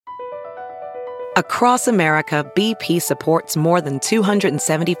Across America, BP supports more than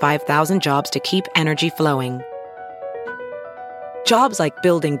 275,000 jobs to keep energy flowing. Jobs like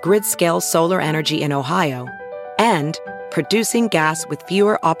building grid-scale solar energy in Ohio and producing gas with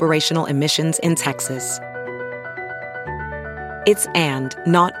fewer operational emissions in Texas. It's and,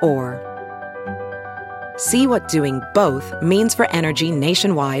 not or. See what doing both means for energy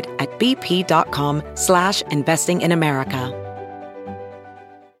nationwide at bp.com/investing in America.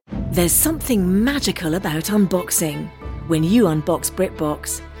 There's something magical about unboxing. When you unbox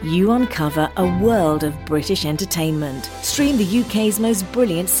BritBox, you uncover a world of British entertainment. Stream the UK's most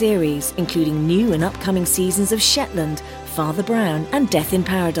brilliant series, including new and upcoming seasons of Shetland, Father Brown and Death in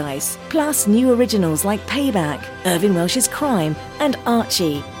Paradise. Plus new originals like Payback, Irving Welsh's Crime and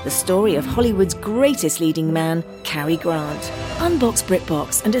Archie, the story of Hollywood's greatest leading man, Cary Grant. Unbox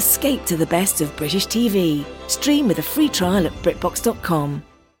BritBox and escape to the best of British TV. Stream with a free trial at BritBox.com.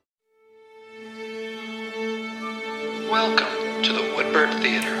 Welcome to the Woodbird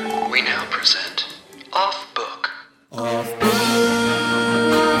Theatre. We now present Off Book. Off Book,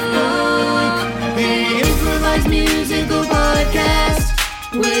 the improvised musical podcast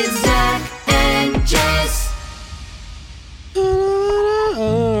with Zach and Jess.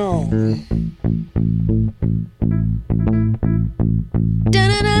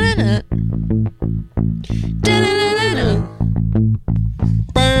 Da-na-na-na-na. Da-na-na-na-na.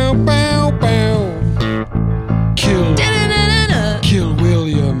 Bow, bow, bow. Kill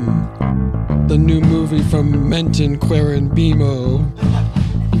William. The new movie from Menton, Quarren, Bimo.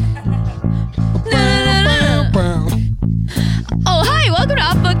 Oh, hi, welcome to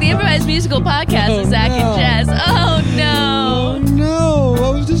Off Book, the improvised musical podcast with Zach and Jess. Oh, no. Oh, no. I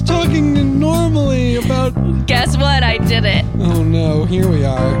was just talking normally about... Guess what? I did it. Oh, no. Here we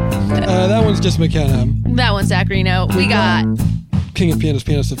are. That one's just McKenna. That one's Zach Reno. We got... King of Pianists,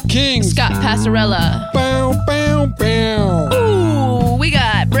 Pianist of Kings. Scott Passarella. Bow, bow, bow. Ooh, we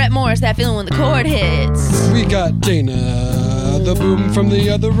got Brett Morris, that feeling when the chord hits. We got Dana, the boom from the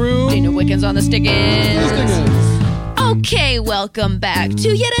other room. Dana Wickens on the stickins. Okay, welcome back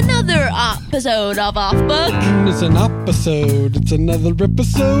to yet another episode of Off Book. It's an episode. It's another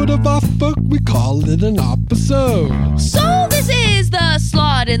episode of Off Book. We call it an episode. So this is the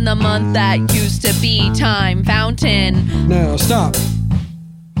slot in the month that used to be Time Fountain. Now stop.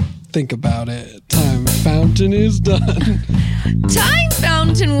 Think about it. Time Fountain is done. Time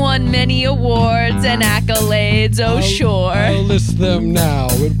Fountain won many awards and accolades, sure. I'll list them now.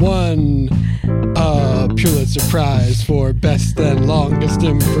 It won a Pulitzer Prize for Best and Longest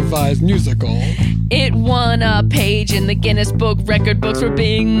Improvised Musical. It won a page in the Guinness Book record books for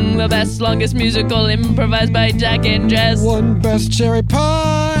being the best longest musical improvised by Jack and Jess. Won Best Cherry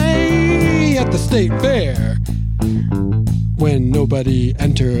Pie at the State Fair when nobody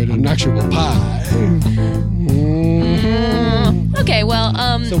entered an actual pie. Mm-hmm. Okay, well,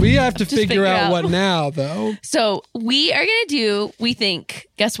 so we have to figure out what now, though. So we are gonna do. We think.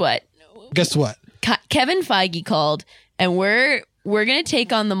 Guess what? Guess what? Kevin Feige called, and we're gonna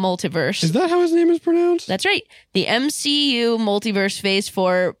take on the multiverse. Is that how his name is pronounced? That's right. The MCU multiverse phase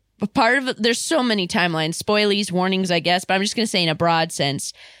 4. Part of it, there's so many timelines, spoilies, warnings, I guess, but I'm just gonna say in a broad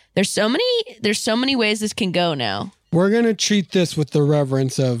sense, there's so many ways this can go now. We're gonna treat this with the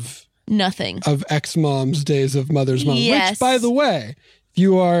reverence of nothing of ex-mom's days of mother's mom. Yes. Which, by the way, if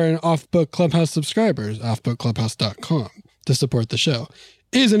you are an Off-Book Clubhouse subscribers, offbookclubhouse.com to support the show,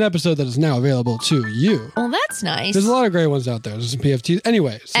 is an episode that is now available to you. Oh, that's nice. There's a lot of great ones out there. There's some PFTs.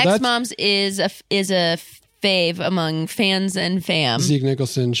 Anyway, so Ex-Moms is a fave among fans and fam. Zeke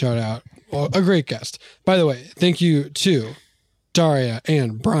Nicholson, shout out. Well, a great guest. By the way, thank you to Daria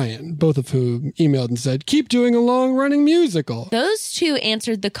and Brian, both of whom emailed and said, keep doing a long-running musical. Those two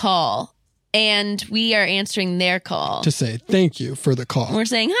answered the call, and we are answering their call. To say thank you for the call. We're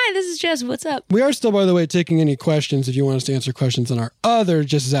saying, hi, this is Jess, what's up? We are still, by the way, taking any questions if you want us to answer questions on our other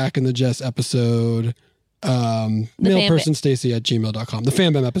Just Zach and the Jess episode. Mailpersonstacy@gmail.com. The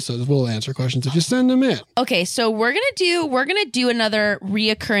FanBam episodes will answer questions if you send them in. Okay, so we're gonna do another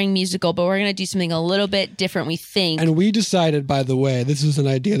reoccurring musical, but we're gonna do something a little bit different, we think. And we decided, by the way, this was an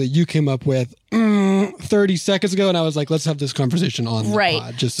idea that you came up with 30 seconds ago, and I was like, let's have this conversation on the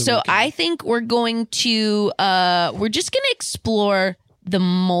pod. Just so I think we're going to we're just gonna explore the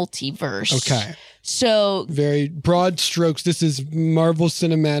multiverse. Okay. So very broad strokes. This is Marvel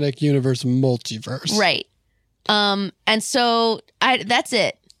Cinematic Universe multiverse. Right. And so that's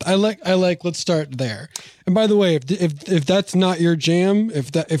it. I like let's start there. And by the way, if that's not your jam,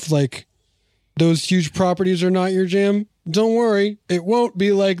 if those huge properties are not your jam, don't worry. It won't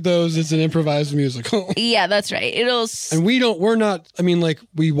be like those. It's an improvised musical. Yeah, that's right. And we're not, I mean, like,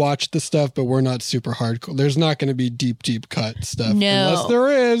 we watch the stuff, but we're not super hardcore. There's not going to be deep cut stuff. No. Unless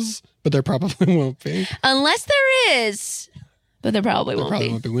there is, but there probably won't be. Unless there is, but there probably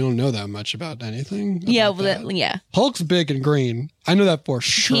won't be. We don't know that much about anything. Yeah, yeah. Hulk's big and green. I know that for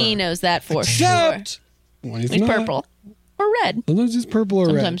sure. He knows that for Except sure. When he's He's not. purple. Or red. Sometimes he's purple or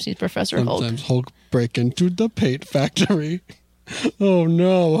red. Sometimes he's Professor Hulk. Sometimes Hulk break into the paint factory. Oh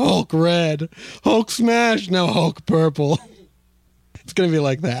no, Hulk red. Hulk smash, now Hulk purple. It's going to be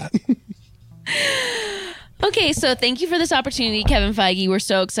like that. Okay, so thank you for this opportunity, Kevin Feige. We're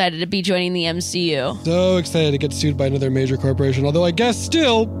so excited to be joining the MCU. So excited to get sued by another major corporation, although I guess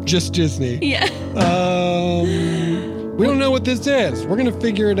still just Disney. Yeah. We don't know what this is. We're going to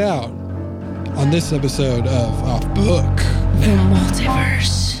figure it out on this episode of Off Book. The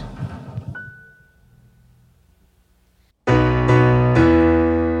multiverse.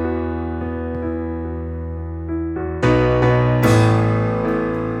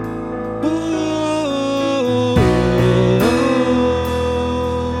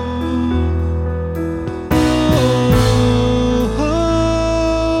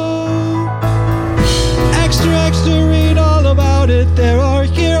 Extra, read all about it. There are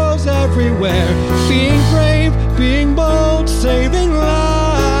heroes everywhere. Being brave, being bold, saving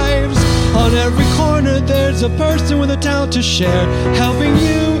lives. On every corner there's a person with a talent to share. Helping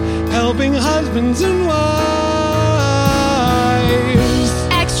you, helping husbands and wives.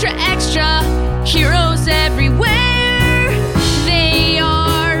 Extra, heroes everywhere. They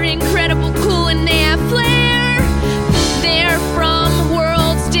are incredible, cool, and they have flair. They're from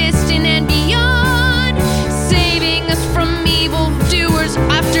worlds distant and beyond, saving us from evil doers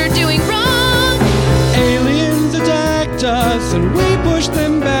after doing wrong. Aliens attacked us and we pushed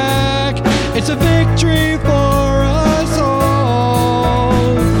them back. It's a victory for us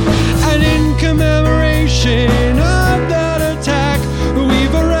all. And in commemoration of that attack,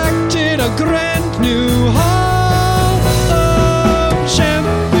 we've erected a grand new hall of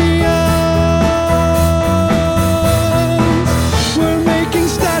champions. We're making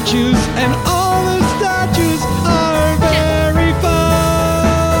statues, and all the statues are very fun.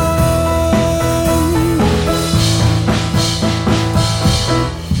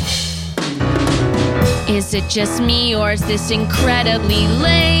 Is it just me, or is this incredibly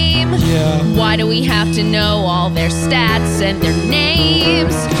lame? Yeah. Why do we have to know all their stats and their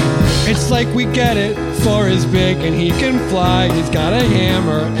names? It's like we get it. Thor is big and he can fly. He's got a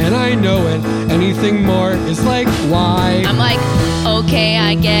hammer and I know it. Anything more is like, why? I'm like, okay,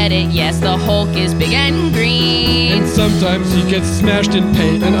 I get it. Yes, the Hulk is big and green. And sometimes he gets smashed in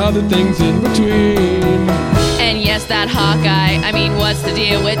paint and other things in between. And yes, that Hawkeye. I mean, what's the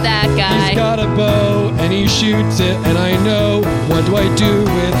deal with that guy? He's got a bow and he shoots it, and I know, what do I do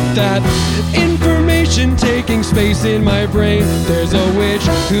with that information taking space in my brain? There's a witch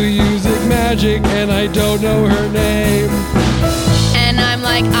who uses magic and I don't know her name. And I'm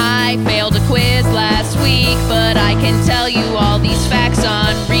like, I failed a quiz last week, but I can tell you all these facts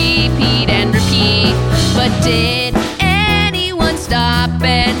on repeat and repeat. But did anyone stop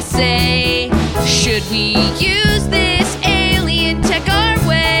and say, should we use this alien tech our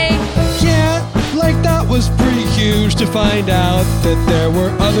way? Yeah, like that was pretty huge to find out that there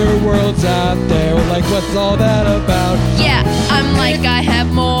were other worlds out there. Like, what's all that about? Yeah, I'm like, I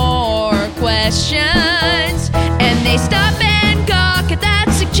have more questions. And they stop and gawk at that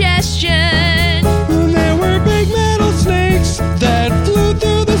suggestion. There were big metal snakes that flew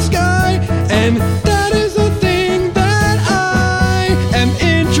through the sky, and that is a thing that I am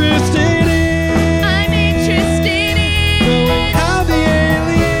interested in. I'm interested in. Knowing how the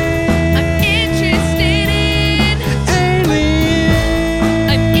aliens. I'm interested in. Aliens.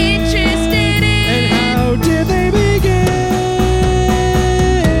 I'm interested in. And how did they begin?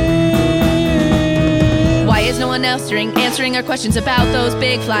 Why is no one else answering our questions about those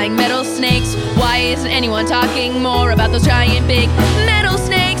big flying metal snakes? Why isn't anyone talking more about those giant big metal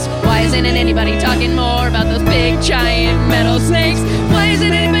snakes? Why isn't anybody talking more about those big giant metal snakes? Why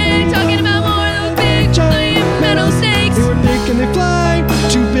isn't anybody talking about more of those big giant metal snakes? They were big and they fly,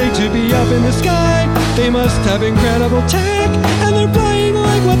 too big to be up in the sky. They must have incredible tech, and they're flying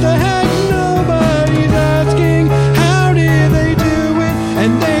like what the heck? Nobody's asking, how did they do it?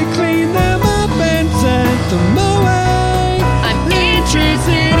 And they clean them up and sent them away. I'm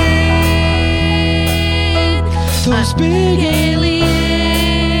interested in Those big aliens.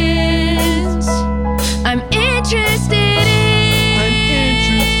 I'm interested in. I'm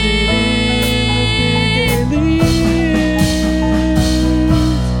interested in the big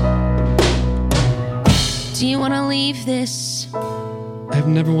aliens.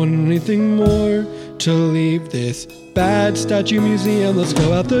 never wanted anything more to leave this bad statue museum. Let's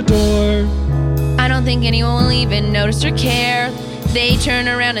go out the door. I don't think anyone will even notice or care. They turn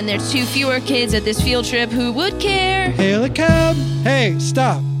around and there's 2 fewer kids at this field trip. Who would care? Hail a cab. Hey,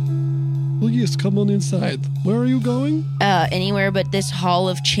 stop. Well, yes, come on inside. Where are you going? Anywhere but this Hall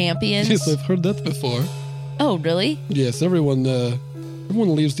of Champions. Yes, I've heard that before. Oh, really? Yes, everyone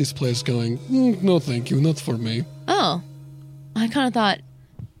leaves this place going, no thank you, not for me. Oh. I kind of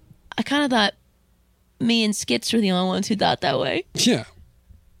thought me and Skits were the only ones who thought that way. Yeah.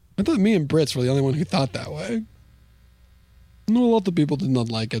 I thought me and Brits were the only one who thought that way. No, a lot of people did not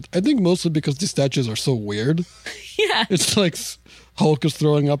like it. I think mostly because the statues are so weird. Yeah. It's like Hulk is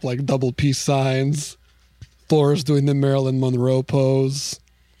throwing up like double peace signs. Thor is doing the Marilyn Monroe pose.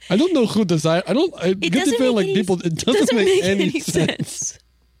 I don't know who designed. I get the feeling like people. It doesn't make any sense.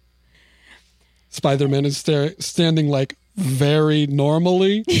 Spider-Man is standing like very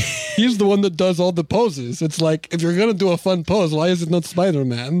normally. He's the one that does all the poses. It's like, if you're gonna do a fun pose, why is it not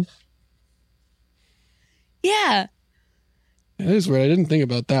Spider-Man? Yeah. It is weird. I didn't think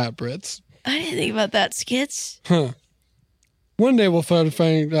about that, Brits. I didn't think about that, Skits. Huh. One day we'll try to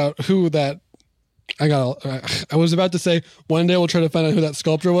find out who that. I was about to say one day we'll try to find out who that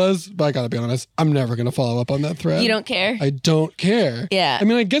sculptor was, but I gotta be honest, I'm never gonna follow up on that thread. You don't care? I don't care. Yeah. I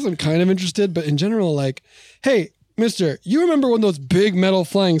mean, I guess I'm kind of interested, but in general, like, hey, mister, you remember when those big metal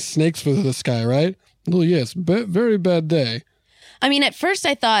flying snakes flew through the sky, right? Well, yes, very bad day. I mean, at first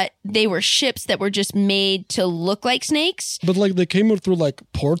I thought they were ships that were just made to look like snakes. But like they came through like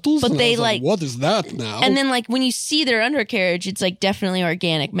portals. But and they I was like, what is that now? And then like when you see their undercarriage, it's like definitely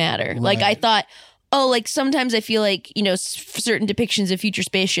organic matter. Like I thought, oh, like sometimes I feel like, you know, certain depictions of future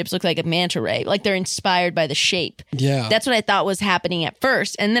spaceships look like a manta ray. Like they're inspired by the shape. Yeah. That's what I thought was happening at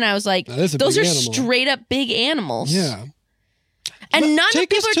first. And then I was like, those are straight up big animals. Yeah. And not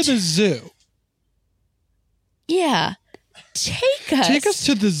take us to the zoo. Yeah. Take us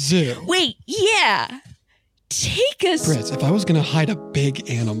to the zoo. Wait, yeah. Take us. Brits, if I was going to hide a big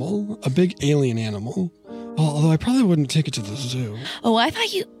animal, a big alien animal, although I probably wouldn't take it to the zoo. Oh, I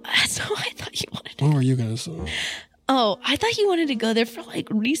thought you wanted to. What were you going to say? Oh, I thought you wanted to go there for like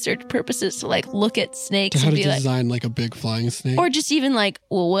research purposes to like look at snakes to how and to be design like a big flying snake. Or just even like,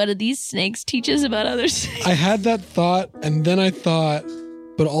 well, what do these snakes teach us about other snakes? I had that thought, and then I thought,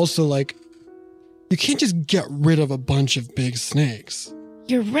 but also like, you can't just get rid of a bunch of big snakes.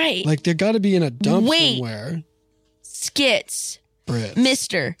 You're right. Like, they got to be in a dump somewhere. Skits. Brits.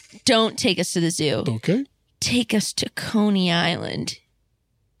 Mister, don't take us to the zoo. Okay. Take us to Coney Island.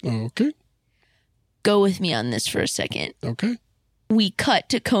 Okay. Go with me on this for a second. Okay. We cut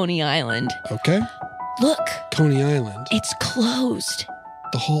to Coney Island. Okay. Look. Coney Island. It's closed.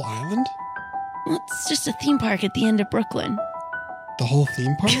 The whole island? Well, it's just a theme park at the end of Brooklyn. The whole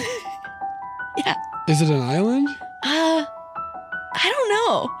theme park? Yeah. Is it an island? I don't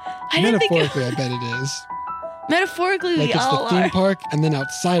know. Metaphorically, I bet it is. Metaphorically, like we it's all the theme are. park, and then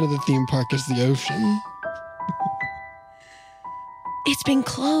outside of the theme park is the ocean. It's been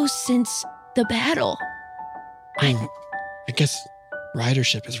closed since the battle. I guess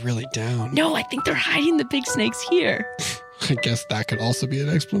ridership is really down. No, I think they're hiding the big snakes here. I guess that could also be an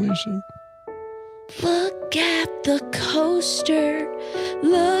explanation. Look at the coaster.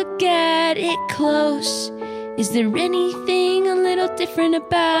 Look at it close. Is there anything a little different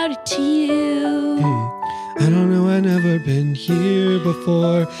about it to you? I don't know, I've never been here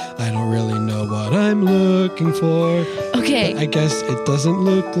before. I don't really know what I'm looking for. Okay. But I guess it doesn't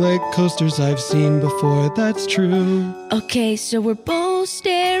look like coasters I've seen before, that's true. Okay, so we're both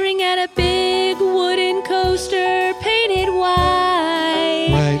staring at a big wooden coaster painted white.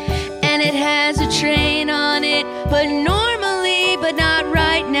 Right. And it has a train on it, but normally, but not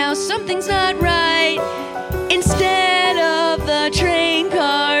right now, something's not right. Instead of the train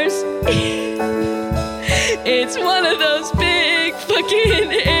cars, it's one of those big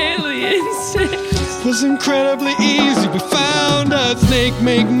fucking aliens. It was incredibly easy. We found a snake,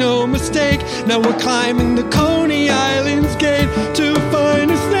 make no mistake. Now we're climbing the Coney Island's gate to find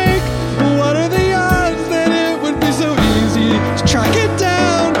a snake. What are the odds that it would be so easy to track it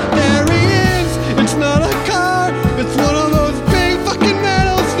down? There he is. It's not a car. It's one of those big fucking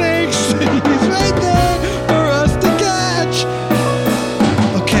metal snakes. He's right there for us to catch.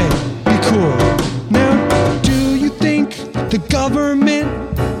 Okay, be cool. Now, do you think the government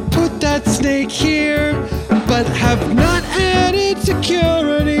put that snake here, but have not added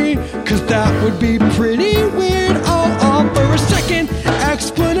security? Cause that would be pretty weird. I'll offer a second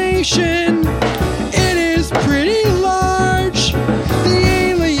explanation. It is pretty large. The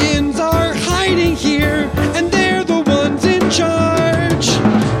aliens are hiding here, and they're the ones in charge.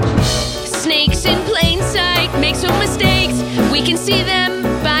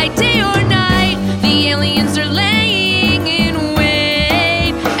 by day or night, the aliens are laying in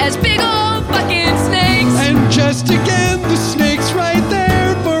wait as big old fucking snakes. And just again, the snake's right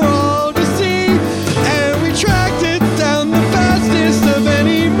there for all to see. And we tracked it down the fastest of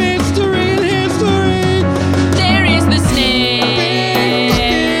any mystery in history. There is the snake.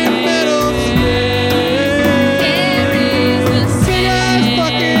 Fucking metal snake. There is the Big ass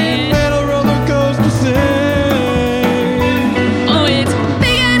fucking metal roller coaster snake. Oh, it's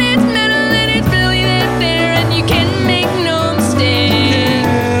big and it's metal and it's really there and you can make no mistake.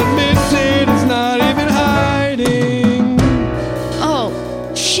 Can't miss it, it's not even hiding. Oh,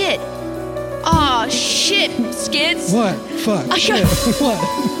 shit. Aw, shit, Skids. What? Fuck. I Shit. got- What?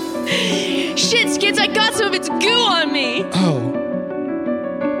 Shit, Skids, I got some of its goo on me. Oh.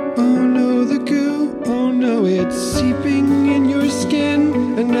 Oh no, the goo. Oh no, it's seeping in your skin.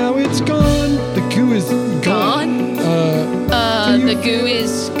 And now it's gone. The goo is gone. The goo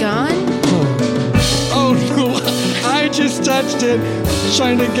is gone? Oh no, I just touched it.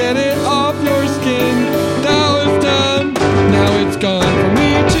 Trying to get it off your skin. Now it's done. Now it's gone for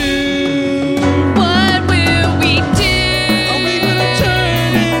me too. What will we do? Are we gonna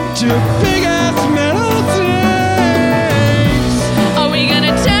turn into big ass metal snakes? Are we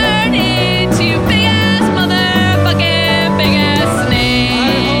gonna turn into big ass motherfucking big ass I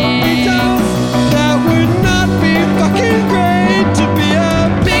snakes? hope we don't. That would not be fucking great to be a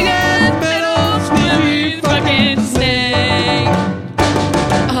big ass metal sneaky fucking snake.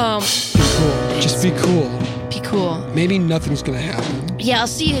 cool. Just be cool. Be cool. Maybe nothing's gonna happen. Yeah, I'll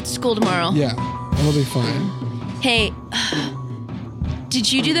see you at school tomorrow. Yeah, it'll be fine. Hey,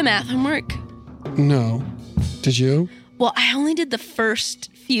 did you do the math homework? No. Did you? Well, I only did the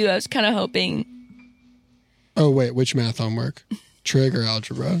first few. I was kind of hoping. Oh wait, which math homework? Trig or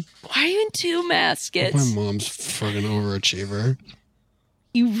algebra? Why are you in two math skits? My mom's friggin' overachiever.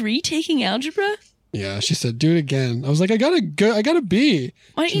 You retaking algebra? Yeah, she said, do it again. I was like, I gotta be.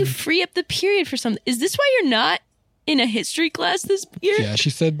 Why don't you free up the period for something? Is this why you're not in a history class this year? Yeah, she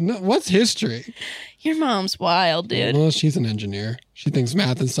said, no, what's history? Your mom's wild, dude. Well, she's an engineer. She thinks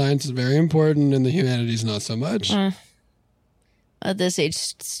math and science is very important and the humanities not so much. At this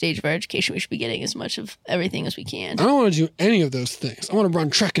stage of our education, we should be getting as much of everything as we can. I don't want to do any of those things. I want to run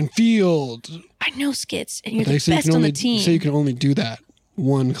track and field. I know skits, and you're They the say you best can on only, the team. say you can only do that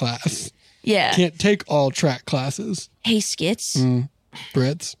one class. Yeah. Can't take all track classes. Hey, skits.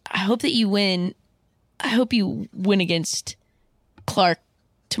 Brits. I hope that you win. I hope you win against Clark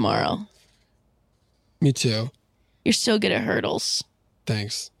tomorrow. Me too. You're so good at hurdles.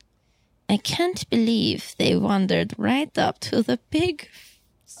 Thanks. I can't believe they wandered right up to the big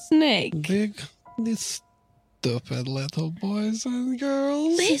snake. These stupid little boys and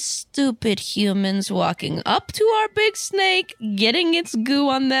girls. These stupid humans walking up to our big snake, getting its goo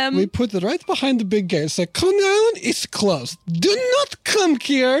on them. We put it right behind the big gate. Say, Coney Island is closed. Do not come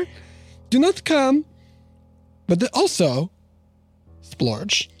here. Do not come. But also,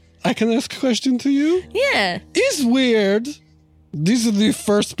 Splorch, I can ask a question to you? Yeah. It's weird. These are the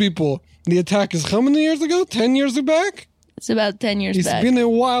first people. The attack is how many years ago? 10 years back? It's about 10 years It's back. been a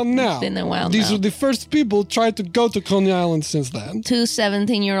while now. It's been a while These now. are the first people tried to go to Coney Island since then. Two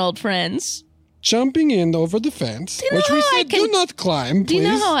 17-year-old friends. Jumping in over the fence, you know which we how I said can- do not climb, Do please. you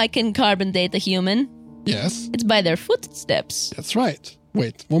know how I can carbon date a human? Yes, It's by their footsteps. that's right.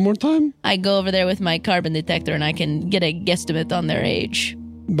 Wait, one more time? I go over there with my carbon detector and I can get a guesstimate on their age.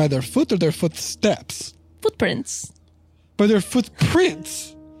 By their foot or their footsteps? Footprints. By their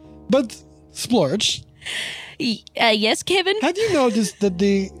footprints. But, Splorch, Yes, Kevin? have you noticed that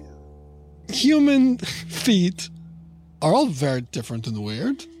the human feet are all very different and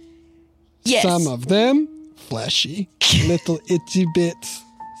weird? Yes. Some of them, fleshy, little itchy bits.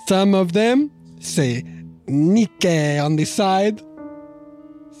 Some of them say Nike on the side.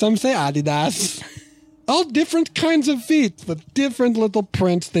 Some say Adidas. All different kinds of feet with different little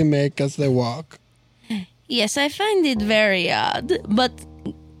prints they make as they walk. Yes, I find it very odd, but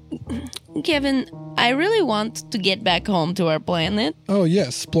Kevin, I really want to get back home to our planet. Oh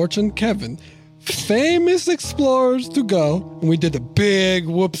yes, Splorch and Kevin. Famous explorers to go. And we did a big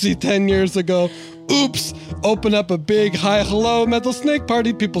whoopsie 10 years ago. Oops, open up a big hi hello metal snake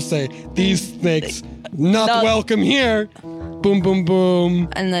party. People say, these snakes not welcome here. Boom, boom, boom.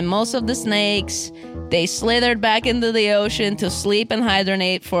 And then most of the snakes, they slithered back into the ocean to sleep and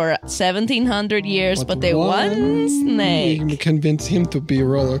hibernate for 1,700 years, but they one snake. We convince him to be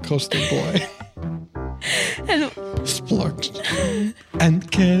roller coaster boy. And Splorch and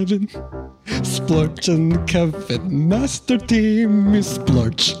Kevin. Splorch and Kevin. Master team is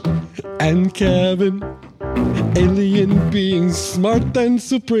Splorch and Kevin. Alien beings smart and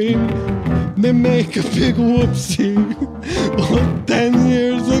supreme. They make a big whoopsie. 10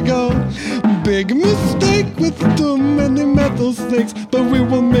 years ago, big mistake with too many metal snakes, but we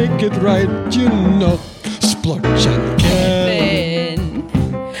will make it right, you know. Splorch and Kevin.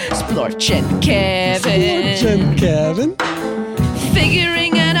 Splorch and Kevin. Splorch and Kevin.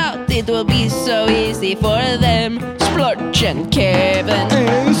 Figuring it out, it will be so easy for them. Splorch and Kevin.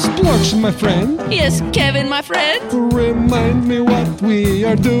 Hey, Splorch, my friend. Yes, Kevin, my friend. Remind me what we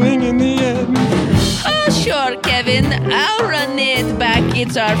are doing in the end. Oh, sure, Kevin. I'll run it back.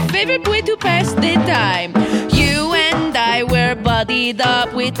 It's our favorite way to pass the time. You and I were buddied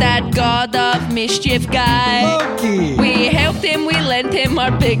up with that god of mischief guy. Loki. We helped him, we lent him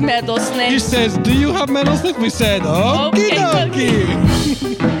our big metal snake. He says, do you have metal snakes? We said, okie dokie.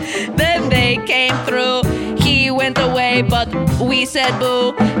 Then they came through. He went away, but we said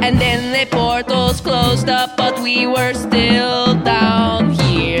boo. And then the portals closed up, but we were still down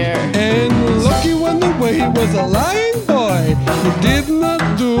here. And Loki went away, he was a lying boy. He did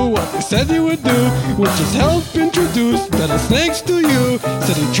not do what he said he would do, which is help introduce metal snakes to you.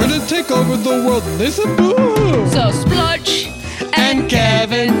 Said he'd try to take over the world, and they said boo. So Splorch and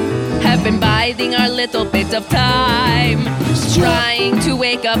Kevin have been biding our little bit of time, trying to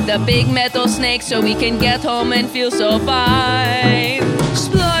wake up the big metal snake so we can get home and feel so fine.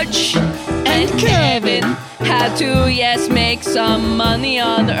 Splorch and Kevin had to, yes, make some money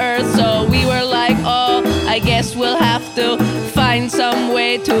on Earth, so we were like, oh, I guess we'll have to find some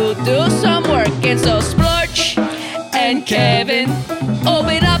way to do some work. And so Splorch and Kevin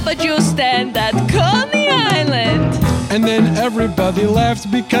open up a juice stand at Coney Island. And then everybody laughs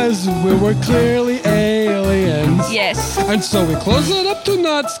because we were clearly aliens. Yes. And so we closed it up to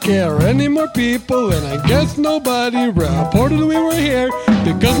not scare any more people. And I guess nobody reported we were here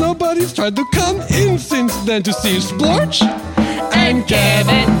because nobody's tried to come in since then to see Splorch And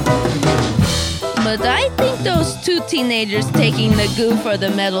Kevin. But I think those two teenagers taking the goo for the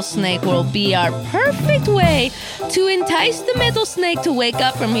metal snake will be our perfect way to entice the metal snake to wake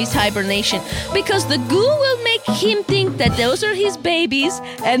up from his hibernation, because the goo will make him think that those are his babies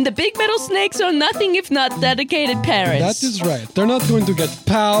and the big metal snakes are nothing if not dedicated parents. That is right. They're not going to get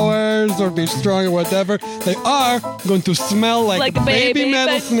powers or be strong or whatever. They are going to smell like baby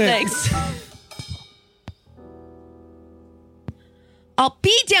metal snakes. I'll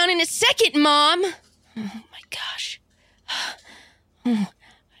be down in a second, Mom. Oh, my gosh.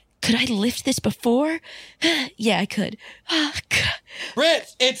 Could I lift this before? Yeah, I could.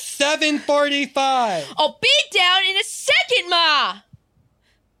 Fritz, it's 7:45. I'll be down in a second, Ma.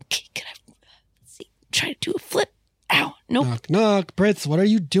 Okay, could I try to do a flip? Ow, nope. Knock, knock. Fritz, what are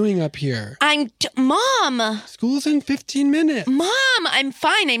you doing up here? Mom. School's in 15 minutes. Mom, I'm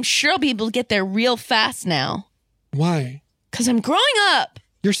fine. I'm sure I'll be able to get there real fast now. Why? Because I'm growing up.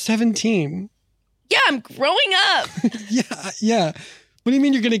 You're 17. Yeah, I'm growing up. Yeah. What do you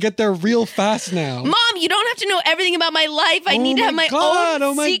mean you're going to get there real fast now? Mom, you don't have to know everything about my life. I need to have my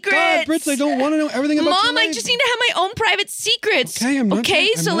own secrets. God, Fritz, I don't want to know everything about your Mom, life. I just need to have my own private secrets. Okay, I'm not Okay,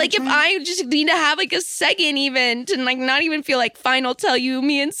 I'm so not like trying. if I just need to have like a second even to like not even feel like fine, I'll tell you,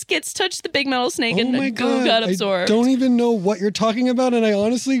 me and Skits touched the big metal snake and the goo got absorbed. I don't even know what you're talking about, and I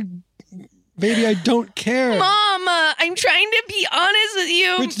honestly, baby, I don't care. Mom, I'm trying to be honest with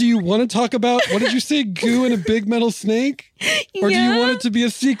you. Fritz, do you want to talk about, what did you say, goo and a big metal snake? Or do you want it to be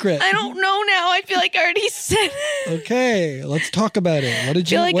a secret? I don't know now. I feel like I already said it. Okay, let's talk about it. What did I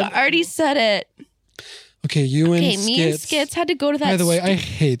feel you... like I already said it. Okay, you and Okay, Skits. me and Skits had to go to that. By the way, I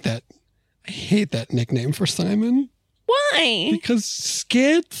hate that nickname for Simon. Why? Because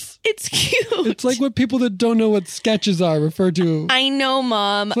Skits, It's cute. it's like what people that don't know what sketches are refer to. I know,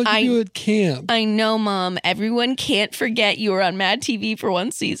 Mom. It's like you do at camp. I know, Mom. Everyone can't forget you were on Mad TV for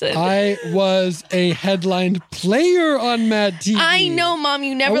one season. I was a headlined player on Mad TV. I know, Mom.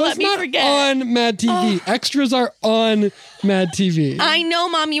 You never let me forget. On Mad TV. Extras are on Mad TV. I know,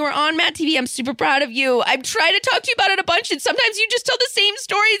 Mom. You were on Mad TV. I'm super proud of you. I've tried to talk to you about it a bunch, and sometimes you just tell the same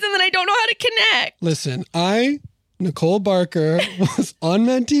stories, and then I don't know how to connect. Listen, Nicole Barker was on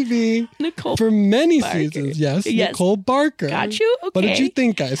Mad TV Nicole for many Barker. seasons. Yes, Yes. Nicole Barker. Got you? Okay. What did you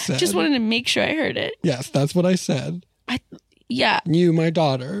think I said? Just wanted to make sure I heard it. Yes, that's what I said. Yeah. You, my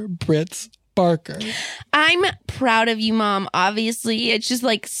daughter, Brits Barker. I'm proud of you, Mom. Obviously, it's just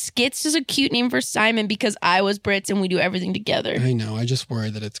like Skits is a cute name for Simon because I was Brits and we do everything together. I know. I just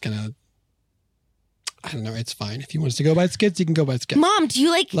worry that it's going to I don't know. It's fine. If he wants to go by skits, he can go by skits. Mom, do you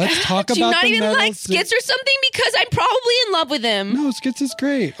like... Let's talk do you about not the even metal like skits or something? Because I'm probably in love with him. No, skits is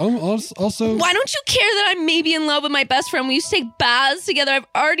great. Also... Why don't you care that I'm maybe in love with my best friend? We used to take baths together. I've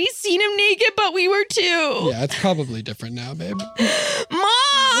already seen him naked, but we were too. Yeah, it's probably different now, babe. Mom!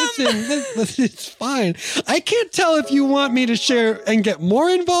 Listen, it's fine. I can't tell if you want me to share and get more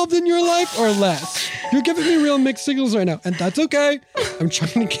involved in your life or less. You're giving me real mixed signals right now, and that's okay. I'm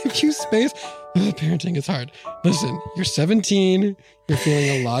trying to give you space. Parenting is hard. Listen, you're 17. You're feeling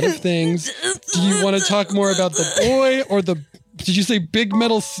a lot of things. Do you want to talk more about the boy or the... Did you say big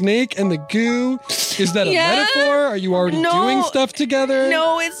metal snake and the goo? Is that a metaphor? Are you already doing stuff together?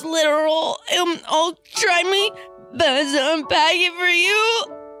 No, it's literal. I'll try my best to unpack it for you.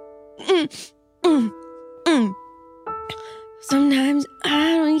 Sometimes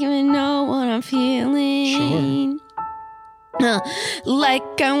I don't even know what I'm feeling. Sure.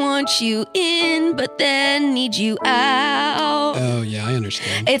 Like I want you in, but then need you out. Oh, yeah, I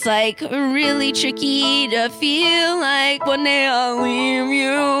understand. It's like really tricky to feel like one day I'll leave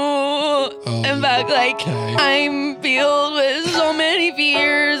you. In fact, I'm filled with so many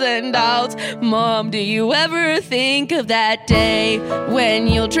fears and doubts. Mom, do you ever think of that day when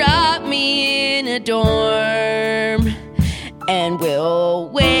you'll drop me in a dorm? And we'll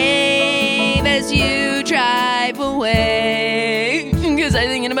wave as you drive away. Cause I'm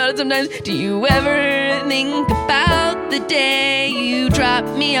thinking about it sometimes. Do you ever think about the day you drop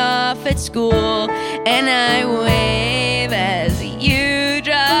me off at school and I wave as you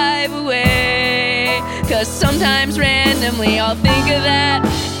drive away? Cause sometimes randomly I'll think of that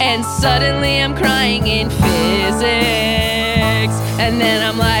and suddenly I'm crying in physics. And then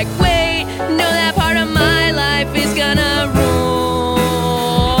I'm like, wait, no, that part of my life is gonna rule.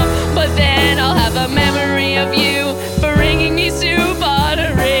 But then I'll have a memory of you bringing me soup on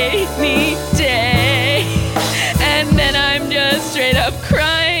a rainy day. And then I'm just straight up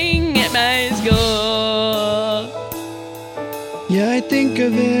crying at my school. Yeah, I think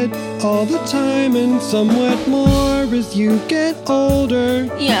of it all the time and somewhat more as you get older.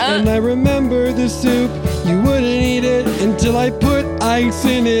 Yeah. And I remember the soup, you wouldn't eat it until I put ice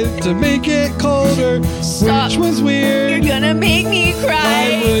in it to make it colder. Stop. Which was weird. You're gonna make me cry.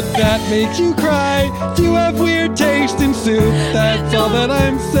 Why would that make you cry? You have weird taste in soup, that's all that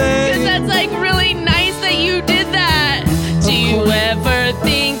I'm saying. Cause that's like really nice that you did that. Do you ever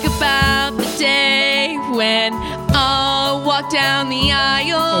think about the day when I'll walk down the aisle?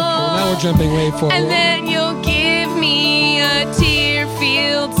 Okay, now we're jumping way forward. And then you'll give me a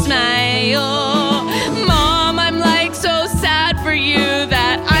tear-filled smile. Mom, I'm like so sad for you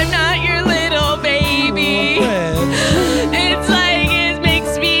that I'm not your little baby. It's like it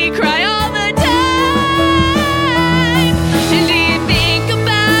makes me cry all the time. And do you think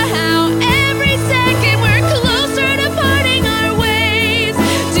about how every second we're closer to parting our ways?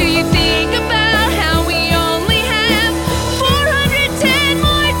 Do you think about how we only have 410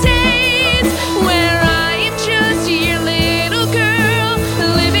 more days where I am just your little girl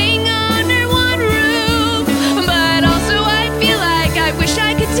living under one roof? But also I feel like I wish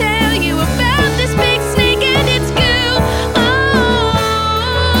I could tell you about this big snake and its goo.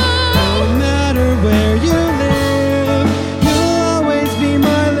 No matter where you live, you'll always be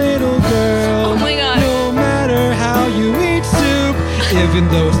my little girl. Oh my God. No matter how you eat soup, even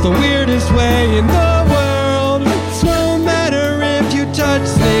though it's the weirdest way in the world. No matter if you touch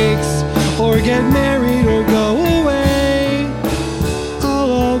snakes or get married or go away,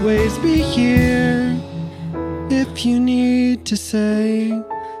 I'll always be here if you need to say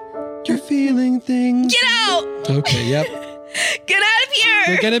you're feeling things. Get out! Okay, yep. Get out of here!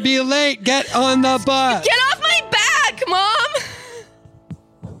 You're gonna be late. Get on the bus. Get off my back, Mom!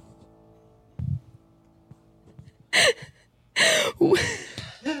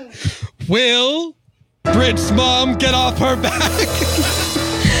 Will Brit's mom get off her back?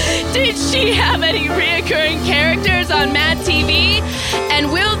 Did she have any reoccurring characters on Mad TV?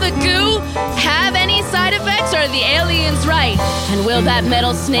 And will the goo have any side effects, or are the aliens right? And will that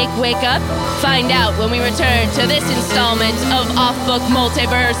metal snake wake up? Find out when we return to this installment of Off-Book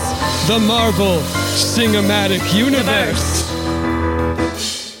Multiverse. The Marvel Sing-ematic universe.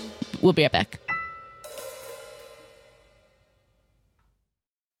 We'll be right back.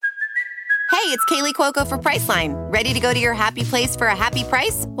 Hey, it's Kaylee Cuoco for Priceline. Ready to go to your happy place for a happy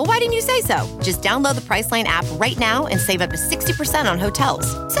price? Well, why didn't you say so? Just download the Priceline app right now and save up to 60% on hotels.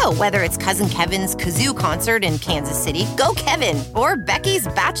 So whether it's Cousin Kevin's Kazoo Concert in Kansas City, go Kevin, or Becky's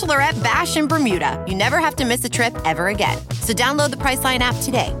Bachelorette Bash in Bermuda, you never have to miss a trip ever again. So download the Priceline app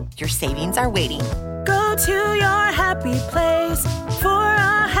today. Your savings are waiting. Go to your happy place for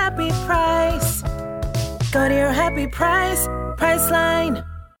a happy price. Go to your happy price, Priceline.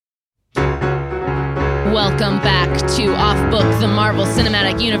 Welcome back to Off Book, the Marvel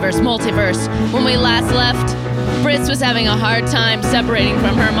Cinematic Universe multiverse. When we last left, Fritz was having a hard time separating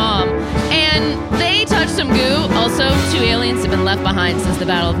from her mom, and they touched some goo. Also, 2 aliens have been left behind since the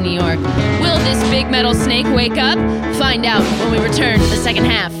Battle of New York. Will this big metal snake wake up? Find out when we return to the second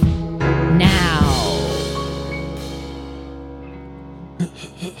half. Now.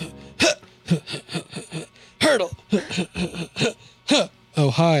 Hurdle. Oh,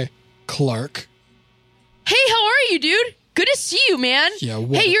 hi, Clark. Hey, how are you, dude? Good to see you, man. Yeah,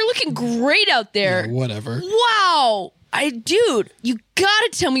 hey, you're looking great out there. Yeah, whatever. Wow. Dude, you gotta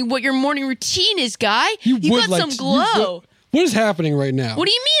tell me what your morning routine is, guy. You got some glow. What is happening right now? What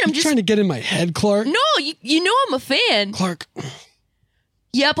do you mean? I'm just trying to get in my head, Clark. No, you know I'm a fan. Clark.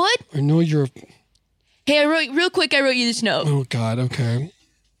 Yeah, bud? I know you're... Hey, I wrote you this note. Oh, God, okay.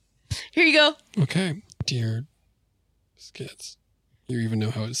 Here you go. Okay. Dear Skits. You even know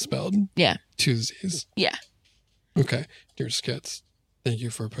how it's spelled? Yeah. 2 Z's. Yeah. Okay. Dear Skits, thank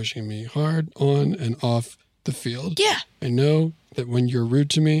you for pushing me hard on and off the field. Yeah. I know that when you're rude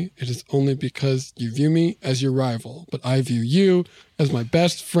to me, it is only because you view me as your rival, but I view you as my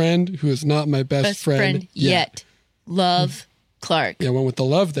best friend who is not my best friend yet. Love, Clark. Yeah, went with the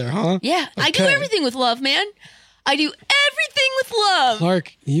love there, huh? Yeah. Okay. I do everything with love, man. I do everything with love.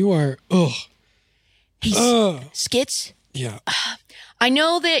 Clark, you are, Hey, Skits? Yeah. I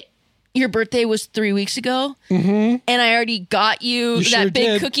know that your birthday was 3 weeks ago, and I already got you that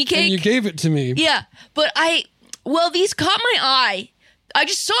big cookie cake. And you gave it to me. Yeah, but these caught my eye. I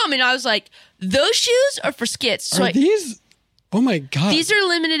just saw them, and I was like, those shoes are for Skits. So these? Oh, my God. These are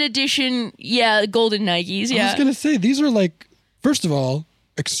limited edition, golden Nikes, yeah. I was going to say, these are first of all,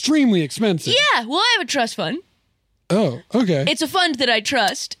 extremely expensive. Yeah, well, I have a trust fund. Oh, okay. It's a fund that I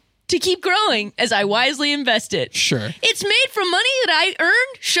trust to keep growing as I wisely invest it. Sure. It's made from money that I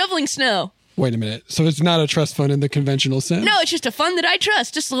earned shoveling snow. Wait a minute. So it's not a trust fund in the conventional sense? No, it's just a fund that I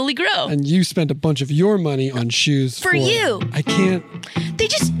trust to slowly grow. And you spent a bunch of your money on shoes for you. I can't...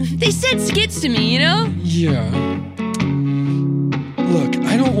 They said Skits to me, you know? Yeah. Look,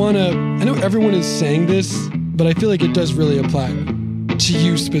 I don't want to... I know everyone is saying this, but I feel like it does really apply to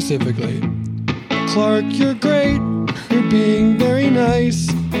you specifically. Clark, you're great. You're being very nice.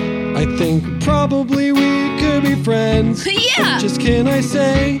 I think probably we could be friends. Yeah. But just can I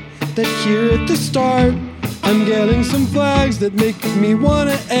say that here at the start, I'm getting some flags that make me want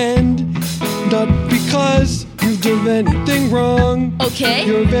to end. Not because you've done anything wrong. Okay.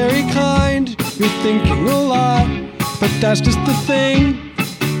 You're very kind. You're thinking a lot. But that's just the thing.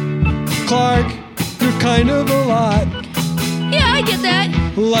 Clark, you're kind of a lot. Yeah, I get that.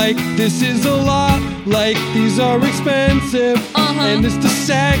 Like this is a lot, like these are expensive. And it's the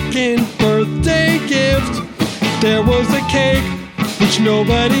second birthday gift. There was a cake, which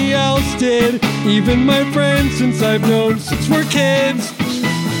nobody else did. Even my friends since I've known since we're kids.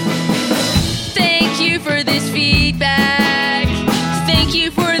 Thank you for this feedback. Thank you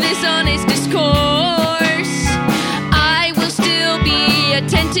for this honest discourse. I will still be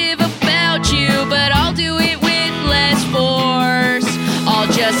attentive about you, but I'll do it with less force. I'll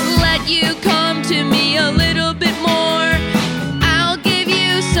just let you come to me a little bit more. I'll give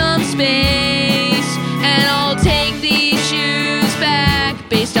you some space, and I'll take these shoes back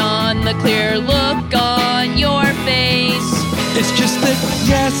based on the clear look on your face. It's just that,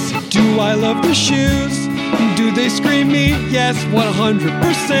 yes, do I love the shoes? Do they scream me? Yes,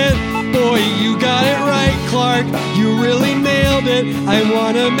 100%. Boy, you got it right, Clark. You really nailed it. I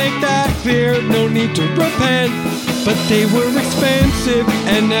want to make that clear. No need to repent. But they were expensive,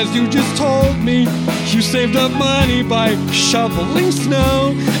 and as you just told me, you saved up money by shoveling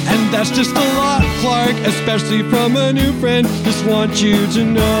snow. And that's just a lot, Clark, especially from a new friend. Just want you to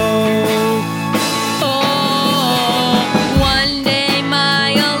know. Oh, one day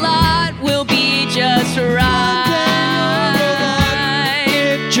my allot will be just right.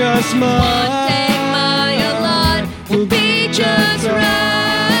 It just might. One day my allot will be just right.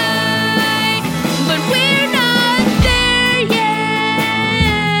 But we're not there yet.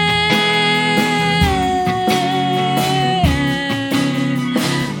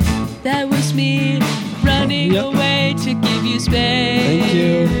 That was me running away to give you space. Thank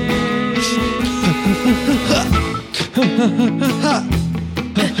you.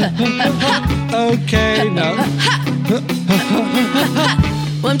 Okay, no.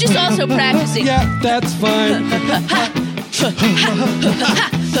 Well, I'm just also practicing. Yeah, that's fine.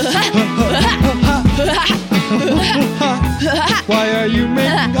 Why are you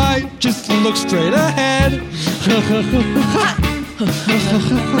making I just look straight ahead?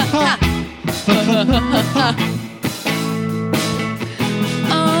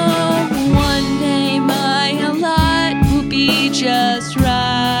 One day my lot will be just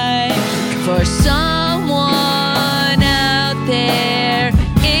right for someone out there.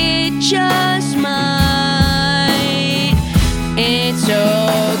 It just might. It's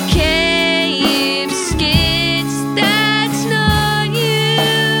okay if skits, that's not you.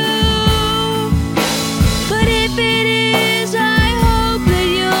 But if it is, I hope that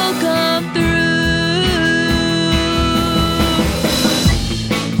you'll come through.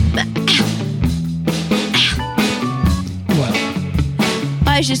 What?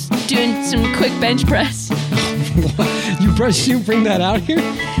 I was just doing some quick bench press. You bring that out here?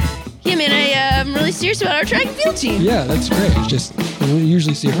 Yeah, man, I'm really serious about our track and field team. Yeah, that's great. It's just, I don't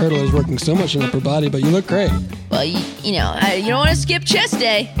usually see hurdlers working so much in upper body, but you look great. Well, you don't want to skip chest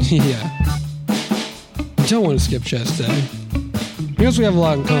day. Yeah. You don't want to skip chest day. I guess we have a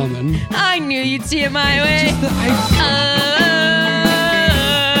lot in common. I knew you'd see it my way. Just that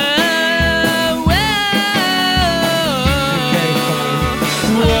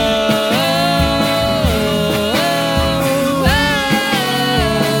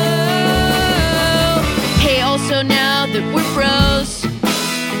Hey, also now that we're bros,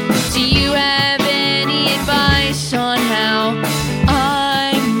 do you have any advice on how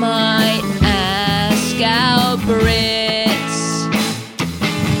I might ask out Brits?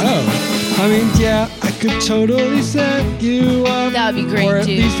 Oh, I mean, yeah, I could totally set you up. That would be great, or at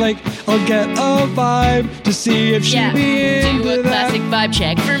dude. least, like, I'll get a vibe to see if she'd be into do a that. classic vibe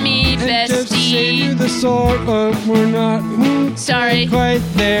check for me, And just save bestie. the sort of we're not Sorry. quite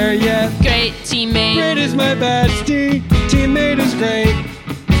there yet. Great teammate. Great is my bestie, teammate is great.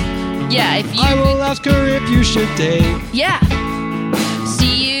 Yeah, if you... I will ask her if you should date. Yeah.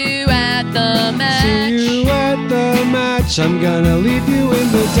 See you at the match. See you at the match. I'm gonna leave you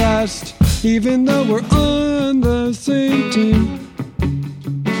in the dust, even though we're on the same team.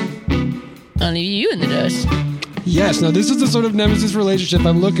 I'll leave you in the dust. Yes, now this is the sort of nemesis relationship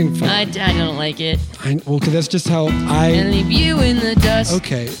I'm looking for. I don't like it. Well, 'cause that's just how I'll leave you in the dust.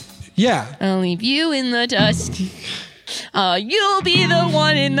 Okay, yeah. I'll leave you in the dust. You'll be the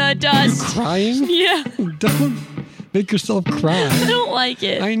one in the dust. Crying? Yeah. Don't make yourself cry. I don't like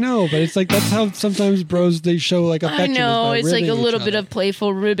it. I know, but it's like that's how sometimes bros they show like I affection. know, is by it's like a ribbing little each bit other. of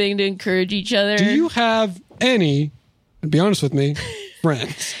playful ribbing to encourage each other. Do you have any? Be honest with me,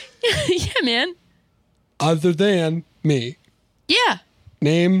 friends Yeah, man. other than me? Yeah.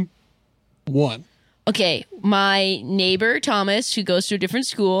 Name one. Okay, my neighbor Thomas, who goes to a different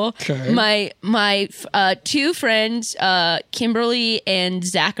school. Okay. My two friends, Kimberly and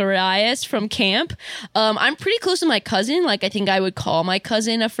Zacharias from camp. I'm pretty close to my cousin. Like I think I would call my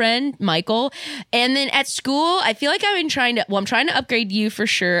cousin a friend, Michael. And then at school, I feel like I've been trying to. Well, I'm trying to upgrade you for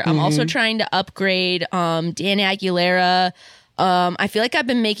sure. I'm also trying to upgrade Dan Aguilera. I feel like I've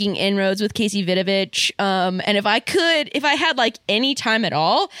been making inroads with Casey Vidovich. And if I had like any time at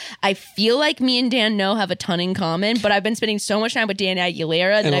all, I feel like me and Dan No have a ton in common, but I've been spending so much time with Dan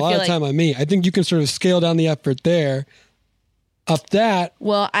Aguilera that And a I lot feel of like, time on me. I think you can sort of scale down the effort there. Up that,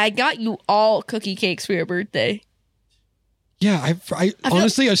 well, I got you all cookie cakes for your birthday. yeah. I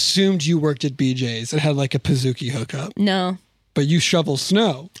honestly assumed you worked at BJ's and had like a Pizookie hookup, No, but you shovel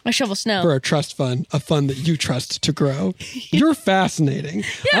snow I shovel snow. for a trust fund, a fund that you trust to grow. You're fascinating.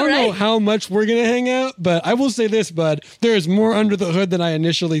 I don't know right? how much we're gonna hang out, but I will say this, bud. There is more under the hood than I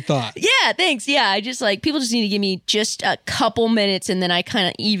initially thought. Yeah, thanks. Yeah, I just like people just need to give me just a couple minutes and then I kind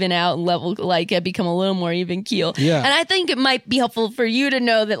of even out and level, like I become a little more even keel. Yeah. And I think it might be helpful for you to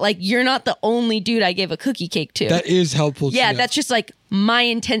know that like you're not the only dude I gave a cookie cake to. That is helpful. Yeah, to know. that's just like my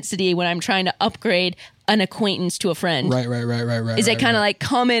intensity when I'm trying to upgrade an acquaintance to a friend. right. Is I kind of like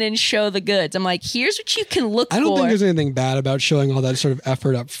come in and show the goods. I'm like, here's what you can look for. I don't think there's anything bad about showing all that sort of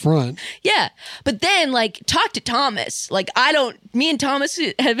effort up front. Yeah. But then like talk to Thomas. Like me and Thomas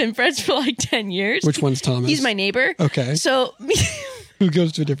have been friends for like 10 years. Which one's Thomas? He's my neighbor. Okay. So Who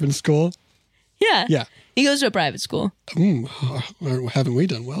goes to a different school? yeah. Yeah. He goes to a private school. Haven't we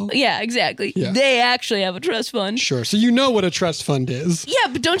done well? Yeah, exactly. Yeah. They actually have a trust fund. Sure. So you know what a trust fund is.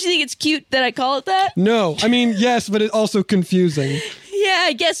 Yeah, but don't you think it's cute that I call it that? No. I mean, yes, but it's also confusing. Yeah,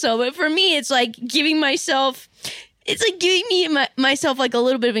 I guess so. But for me, it's like giving myself. It's like giving me myself like a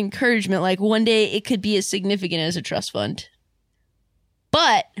little bit of encouragement. Like one day it could be as significant as a trust fund,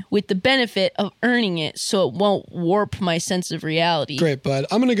 but with the benefit of earning it, so it won't warp my sense of reality. Great, bud.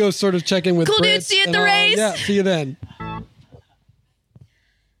 I'm going to go sort of check in with Cool, dude. Brits See you at and the race. Yeah, see you then.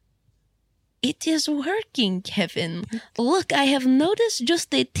 It is working, Kevin. Look, I have noticed just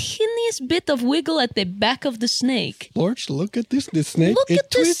the teeniest bit of wiggle at the back of the snake. Lorch, look at this snake. Look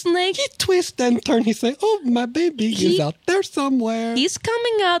at the snake. He twists and turns. He say, "Oh, my baby is out there somewhere." He's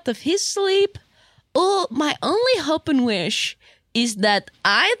coming out of his sleep. Oh, my only hope and wish is that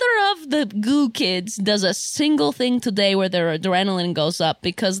either of the goo kids does a single thing today where their adrenaline goes up,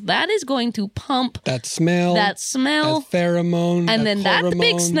 because that is going to pump that smell, that pheromone, and then that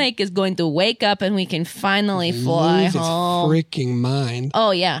big snake is going to wake up and we can finally fly home. Lose its freaking mind.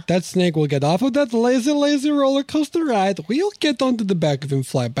 Oh, yeah. That snake will get off of that lazy roller coaster ride. We'll get onto the back of him,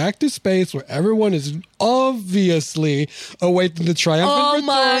 fly back to space where everyone is obviously awaiting the triumphant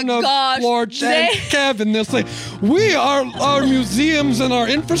return of Lorch and Kevin. They'll say, our museums and our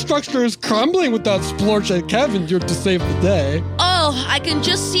infrastructure is crumbling without Splorch and Kevin. You're to save the day. Oh, I can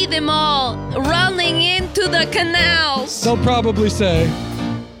just see them all running into the canals. They'll probably say,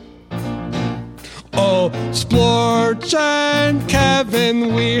 "Oh, Splorch and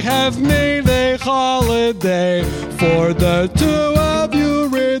Kevin, we have made a holiday for the two of you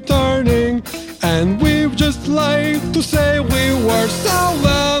returning. And we'd just like to say we were so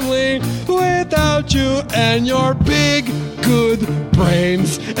lonely without you and your big good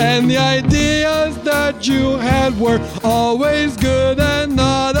brains. And the ideas that you had were always good and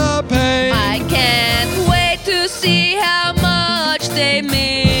not a pain. I can't wait to see how much they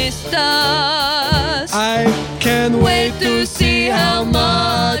missed us. I can't wait to see how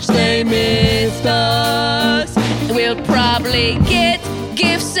much they missed us. We'll probably get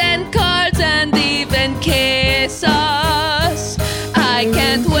gifts and cards and even kiss us. I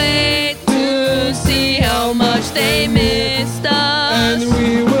can't wait to see how much they missed us. And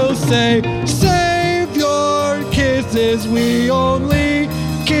we will say, save your kisses. We only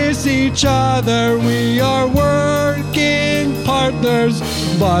kiss each other. We are working partners,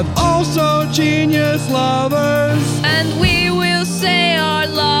 but also genius lovers. And we will say our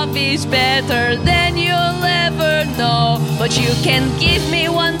love is better than you'll ever know. But you can give me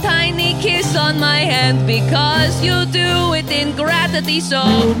one tiny kiss on my hand, because you do it in gratitude. So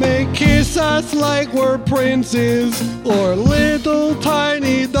you may kiss us like we're princes or little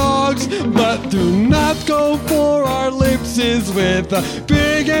tiny dogs, but do not go for our lipses with a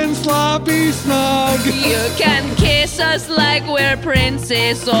big and sloppy snog. You can kiss us like we're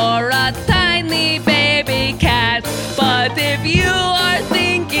princes or a tiny baby cat, but if you are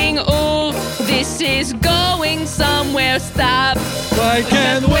thinking, oh, this is going somewhere, stop. I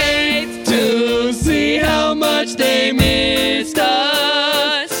can't wait to see how much they missed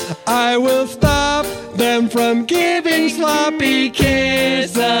us. I will stop them from giving sloppy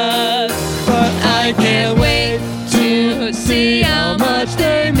kisses, but I can't wait to see how much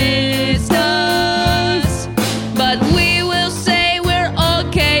they missed us. But we will say we're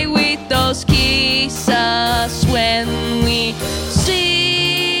okay with those kisses when we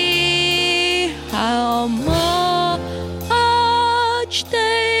see how much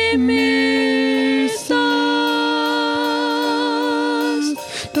they miss us.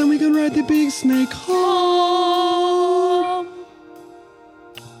 Then we can ride the big snake home.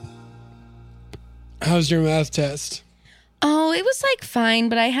 How's your math test? Oh, it was like fine,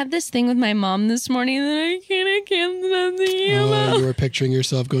 but I had this thing with my mom this morning that I can't stop thinking about. You were picturing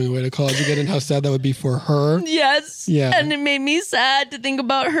yourself going away to college again and how sad that would be for her? Yes. Yeah. And it made me sad to think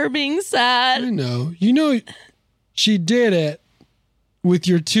about her being sad. I know. You know, she did it with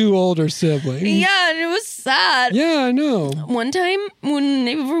your two older siblings. Yeah, and it was sad. Yeah, I know. One time,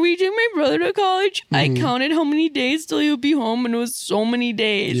 whenever we took my brother to college, I counted how many days till he would be home, and it was so many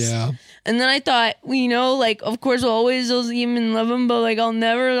days. Yeah. And then I thought, like, of course, I'll always see him and love him, but, like, I'll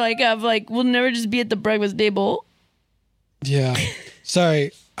never, we'll never just be at the breakfast table. Yeah.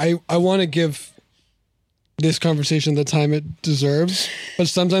 Sorry. I want to give this conversation the time it deserves, but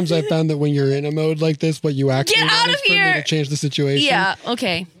sometimes I found that when you're in a mode like this, what you actually Get out want of is for me here! to change the situation. Yeah,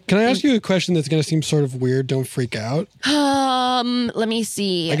 okay. Can I ask you a question that's going to seem sort of weird? Don't freak out. Let me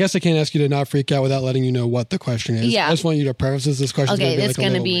see. I guess I can't ask you to not freak out without letting you know what the question is. Yeah. I just want you to preface this question. Okay, it's it's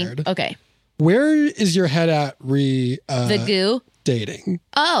going to be, weird. okay. Where is your head at the goo? dating?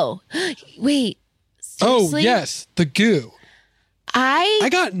 Oh, wait. Seriously? Oh, yes. The goo. I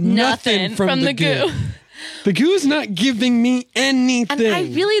got nothing from the goo. The goo is not giving me anything. And I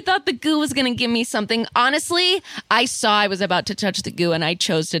really thought the goo was going to give me something. Honestly, I saw I was about to touch the goo and I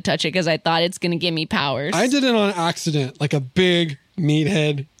chose to touch it because I thought it's going to give me powers. I did it on accident, like a big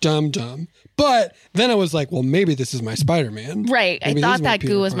meathead dum-dum. But then I was like, well, maybe this is my Spider-Man. Right. Maybe I thought this is my that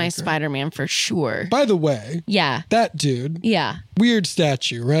Peter goo was my Parker. Spider-Man for sure. By the way, Yeah. that dude, Yeah. weird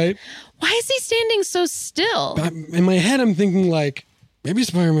statue, right? Why is he standing so still? In my head, I'm thinking like, maybe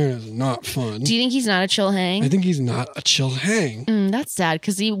Spider-Man is not fun. Do you think he's not a chill hang? I think he's not a chill hang. That's sad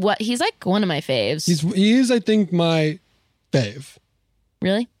because he's like one of my faves. He is, I think, my fave.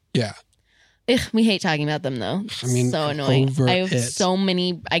 Really? Yeah. Ugh, we hate talking about them though. I mean, so annoying. over I have it. so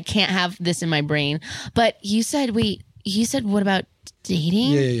many. I can't have this in my brain. But you said what about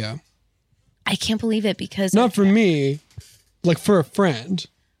dating? Yeah. I can't believe it because not for me, like for a friend.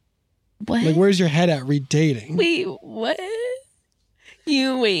 What? Like, where's your head at re-dating? Wait, what?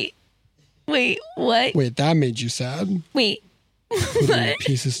 Wait, what? Wait, that made you sad? Wait, Putting the what?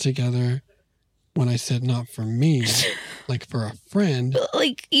 pieces together when I said not for me, like for a friend.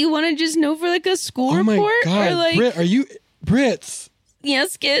 Like, you want to just know for like a school Oh my report? God, Or like, Brit, are you Brits? yeah,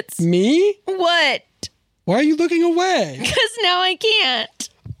 skits. Me? What? Why are you looking away? Because now I can't.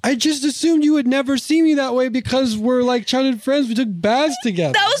 I just assumed you would never see me that way because we're like childhood friends. We took baths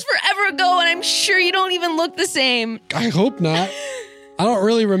together. That was forever ago, and I'm sure you don't even look the same. I hope not. I don't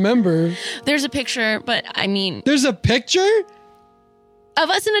really remember. There's a picture, but I mean, There's a picture? of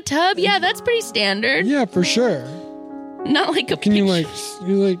us in a tub? Yeah, that's pretty standard. Yeah, for sure. Not like a Can you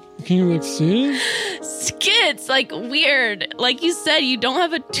picture. see it? Skits, like weird. Like you said, you don't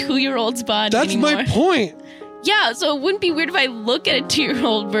have a 2-year-old's body That's anymore. my point. Yeah, so it wouldn't be weird if I look at a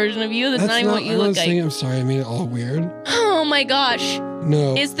 2-year-old version of you. That's not even what you I'm look not saying, like. I'm sorry, I made it all weird. Oh my gosh.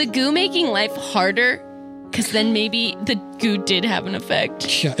 No. Is the goo making life harder? Because then maybe the goo did have an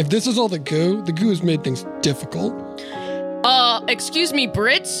effect. Yeah, if this is all the goo has made things difficult. Excuse me,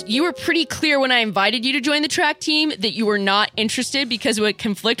 Brits. You were pretty clear when I invited you to join the track team that you were not interested because it would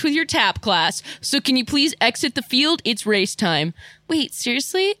conflict with your tap class. So can you please exit the field? It's race time. Wait,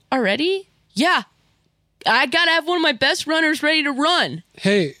 seriously? Already? Yeah. I gotta have one of my best runners ready to run.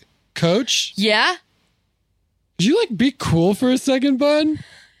 Hey, coach, Yeah? could you like be cool for a second, bud?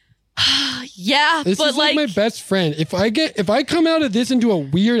 Yeah, This but is like my best friend. If I come out of this into a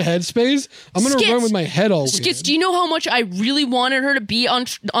weird headspace, I'm gonna Skits, run with my head all Skits, weird. do you know how much I really wanted her to be on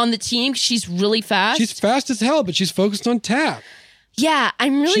the team? She's really fast. She's fast as hell, but she's focused on tap. Yeah,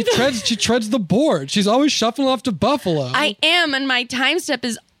 I'm really... She treads the board. She's always shuffling off to Buffalo. I am, and my time step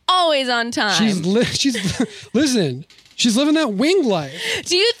is always on time. Listen. She's living that wing life.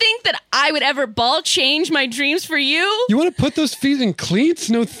 Do you think that I would ever ball change my dreams for you? You want to put those feet in cleats?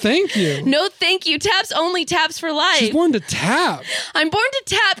 No, thank you. No, thank you. Taps only, taps for life. She's born to tap. I'm born to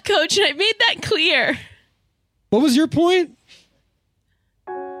tap, coach, and I made that clear. What was your point?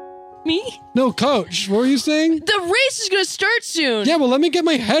 Me? No, coach. What were you saying? The race is going to start soon. Yeah, well, let me get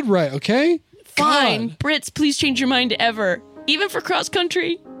my head right, okay? Fine. God. Brits, please change your mind ever. Even for cross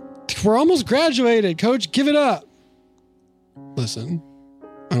country. We're almost graduated, coach. Give it up. Listen,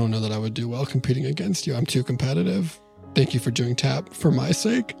 I don't know that I would do well competing against you. I'm too competitive. Thank you for doing tap for my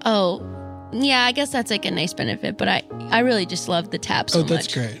sake. Oh, yeah, I guess that's like a nice benefit, but I really just love the tap so much. Oh,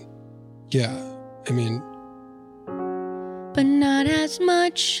 that's great. Yeah, I mean... But not as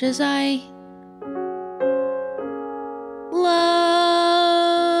much as I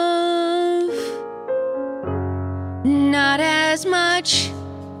love. Not as much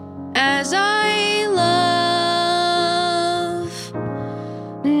as I love.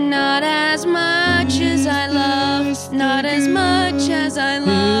 Not as much as I love. Not as much as I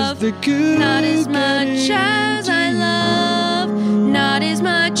love. Not as much as I love. Not as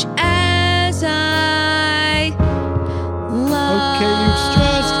much as I love. Okay, you've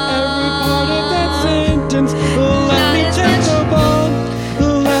stressed every part of that sentence. Let me take the ball.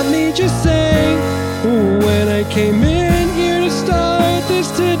 Let me just say, when I came in here to start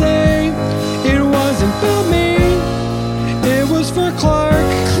this today, it wasn't for me. It was for Clark.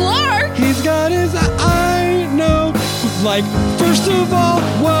 Clark? He's got his I know. Like, first of all,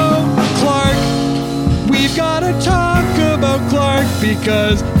 whoa, Clark. We've gotta talk about Clark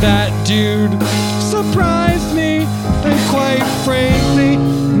because that dude surprised me, and quite frankly,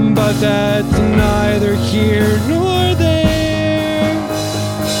 but that's neither here nor there.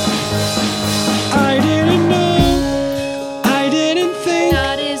 I didn't know, I didn't think,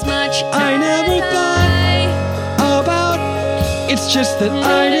 Not as much I never as thought about. It's just that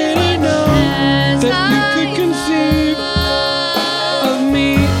I didn't know that you could conceive of me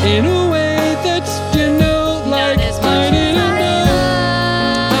in a way that's, you know, like as much I didn't as I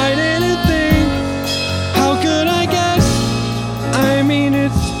know. I didn't think. How could I guess? I mean,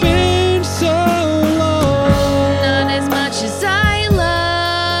 it's been so long. Not as much as I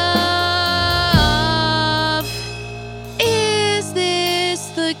love. Is this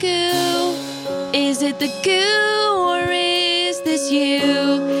the goo? Is it the goo or is this you?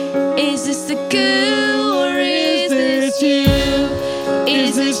 Is this the goo or is this you?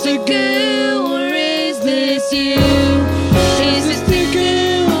 Is this the goo or is this you? Is this the goo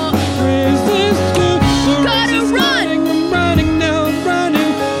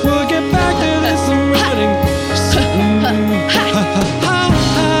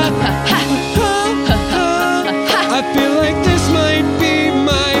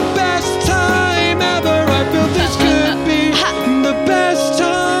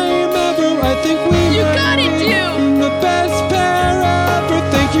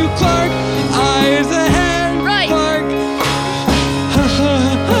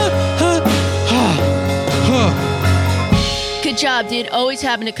job, dude. Always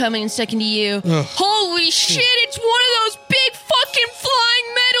happen to come in second to you. Ugh. Holy shit, it's one of those big fucking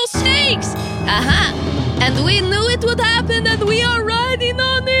flying metal snakes. And we knew it would happen, and we are riding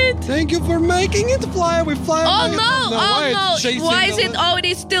on it. Thank you for making it fly. We fly. Oh no! Why is it? Oh, it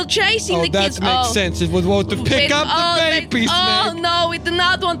is still chasing the kids. That makes sense. It was to pick up the baby Oh snake. no! We do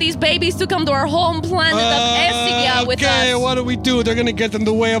not want these babies to come to our home planet of Essigia with us. Okay, what do we do? They're gonna get in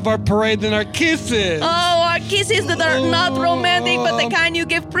the way of our parade and our kisses. Oh, our kisses that are not romantic, but the kind you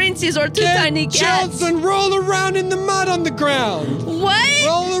give princes or two tiny cats. Johnson, roll around in the mud on the ground. What?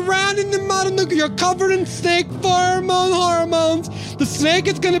 Roll around in the mud on the. You're covered in snake hormones. The snake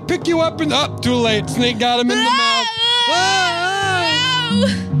is gonna pick you up and too late. Snake got him in the mouth.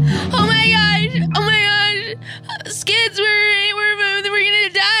 Oh my gosh! Skids, we're gonna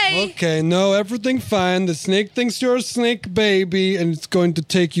die. Okay, no, everything fine. The snake thinks you're a snake baby, and it's going to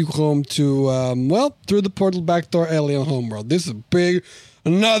take you home to through the portal back to our alien homeworld. This is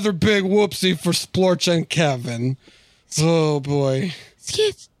another big whoopsie for Splorch and Kevin. Oh boy.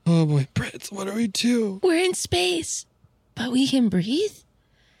 Skids. Oh boy, Brits, what do we do? We're in space, but we can breathe?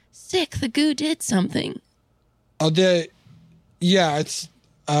 Sick, the goo did something. It's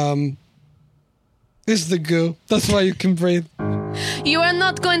it's the goo. That's why you can breathe. You are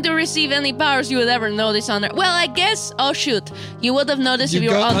not going to receive any powers you would ever notice under. Well, I guess, you would have noticed if you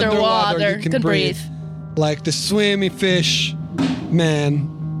were underwater. You can breathe. Like the swimmy fish man.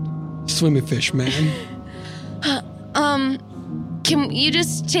 Can you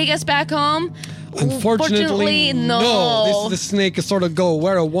just take us back home? Unfortunately, no. This is the snake is sort of go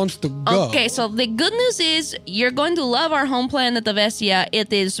where it wants to go. Okay, so the good news is you're going to love our home planet of Essia.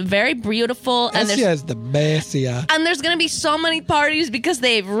 It is very beautiful. Essia is the best, yeah. And there's going to be so many parties because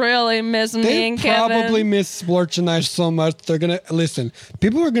they really miss me and Kevin. They probably miss Splorch and I so much. They're going to, listen,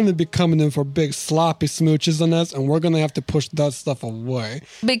 people are going to be coming in for big sloppy smooches on us, and we're going to have to push that stuff away.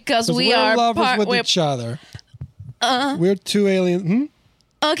 Because we are lovers with each other. We're two aliens.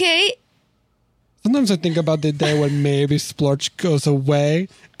 Okay. Sometimes I think about the day when maybe Splorch goes away,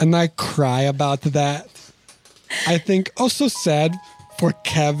 and I cry about that. I think, so sad for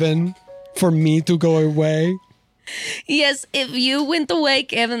Kevin, for me to go away. Yes, if you went away,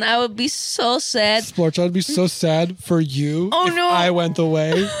 Kevin, I would be so sad. Splorch, I'd be so sad for you if no. I went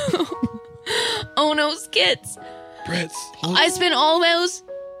away. Oh no, Skits. Brits. I spent all those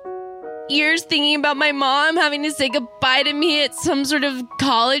years thinking about my mom having to say goodbye to me at some sort of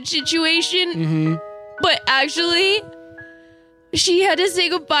college situation. But actually, she had to say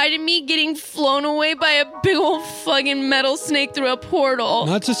goodbye to me getting flown away by a big old fucking metal snake through a portal.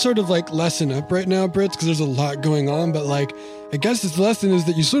 Not to sort of lessen up right now, Brits, because there's a lot going on, but I guess this lesson is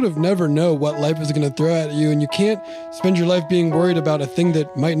that you sort of never know what life is going to throw at you, and you can't spend your life being worried about a thing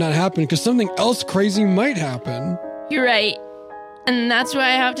that might not happen because something else crazy might happen. You're right. And that's why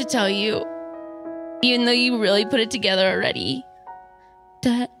I have to tell you, even though you really put it together already,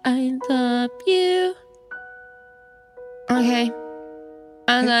 that I love you. Okay.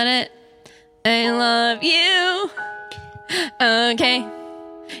 I got it. I love you. Okay.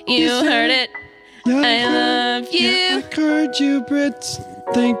 You heard it. Yeah, I love you. Yeah, I heard you, Brits.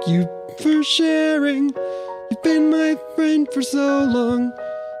 Thank you for sharing. You've been my friend for so long.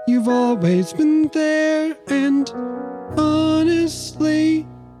 You've always been there, and honestly,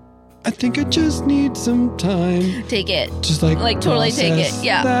 I think I just need some time. Take it. Just totally take it.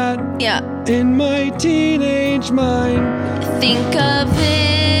 Yeah. That Yeah. in my teenage mind. Think of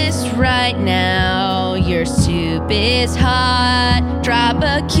this right now. Your soup is hot. Drop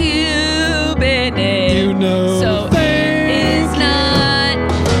a cube in it. You know, so it is not.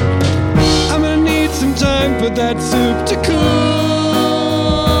 I'm gonna need some time for that soup to cool.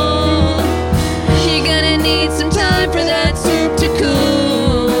 You're gonna need some time for that soup to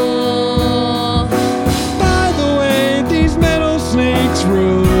cool. By the way, these metal snakes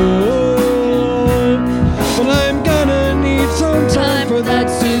rule. But I'm gonna need some time for that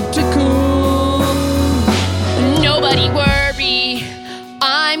soup to cool. Nobody worry,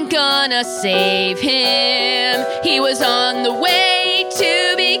 I'm gonna save him. He was on the way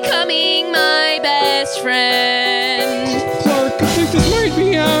to becoming my best friend. Clark, I think this might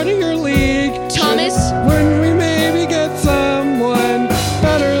be out of your league. Thomas? When we maybe get someone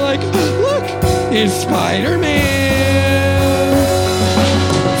better, look, it's Spider-Man.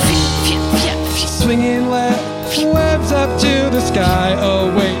 Swinging webs up to the sky. Oh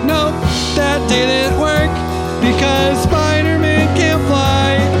wait, no, that didn't work because Spider-Man can't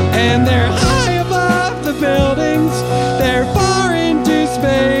fly, and they're high above the buildings. They're far into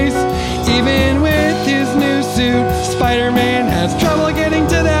space. Even with his new suit, Spider-Man has trouble getting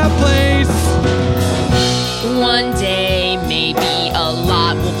to that place. One day, maybe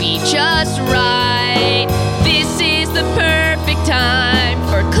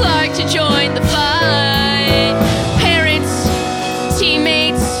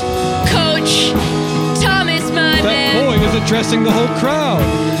addressing the whole crowd.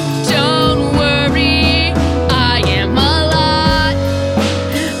 Don't worry, I am a lot.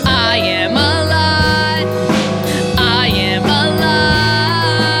 I am a lot. I am a lot.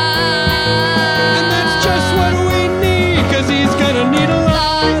 And that's just what we need, 'cause he's gonna need a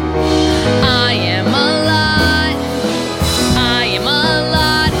lot. I am a lot. I am a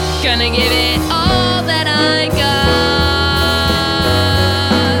lot. Gonna give it all that I got.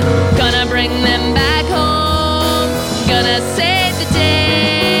 Gonna bring them back home. Gonna save the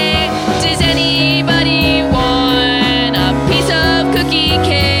day. Does anybody want a piece of cookie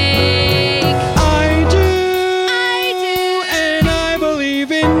cake? I do. I do. And I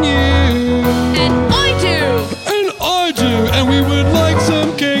believe in you. And I do. And I do. And we would like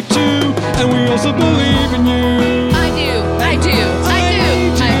some cake too. And we also believe in you. I do. I do. I do.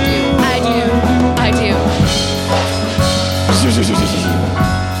 I do. I do. I do.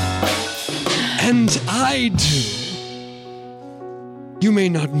 And I do. You may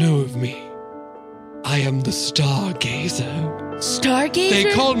not know of me. I am the stargazer. Stargazer?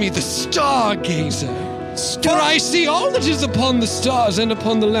 They call me the stargazer. For I see all that is upon the stars and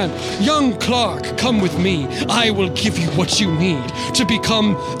upon the land. Young Clark, come with me. I will give you what you need to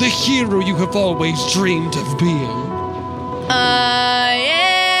become the hero you have always dreamed of being. I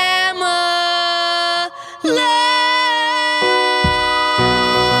am alive.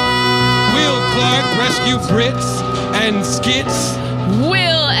 Will Clark rescue Brits and Skits?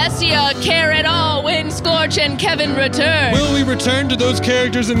 Will Essia care at all when Scorch and Kevin return? Will we return to those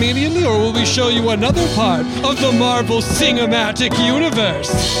characters immediately, or will we show you another part of the Marvel Sing-ematic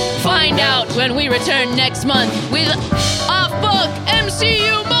universe? Find out when we return next month with Off Book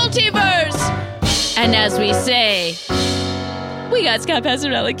MCU Multiverse. And as we say, we got Scott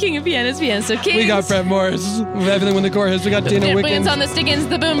Passarella, King of Pianos, Piano Kings. We got Brett Morris, everything with the chorus. We got Dana Wickens Wickens. on the Stickins,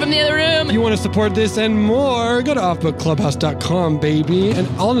 the boom from the other room. You want to support this and more, go to offbookclubhouse.com, baby. And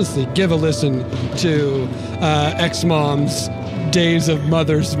honestly, give a listen to Ex-Moms, Days of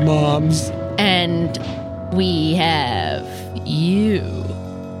Mother's Moms. And we have you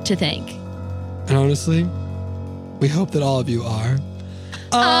to thank. And honestly, we hope that all of you are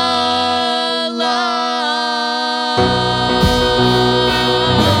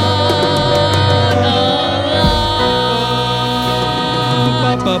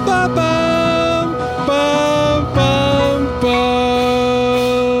Ba-ba-ba-bum, bum, bum,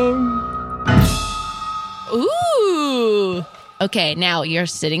 bum. Ooh. Okay, now you're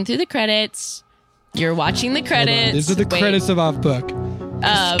sitting through the credits. You're watching the credits. These are the credits of Off Book.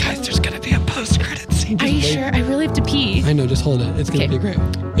 Guys, there's going to be a post-credit scene. Are you sure? I really have to pee. I know, just hold it. It's going to be great.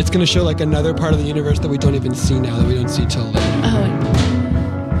 It's going to show like another part of the universe that we don't even see now, that we don't see till later. Oh.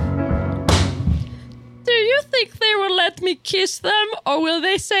 Do you think they will let me kiss them, or will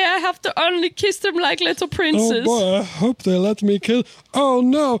they say I have to only kiss them like little princes? Oh boy, I hope they let me kiss. Oh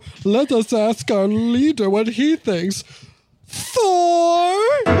no, let us ask our leader what he thinks. Thor!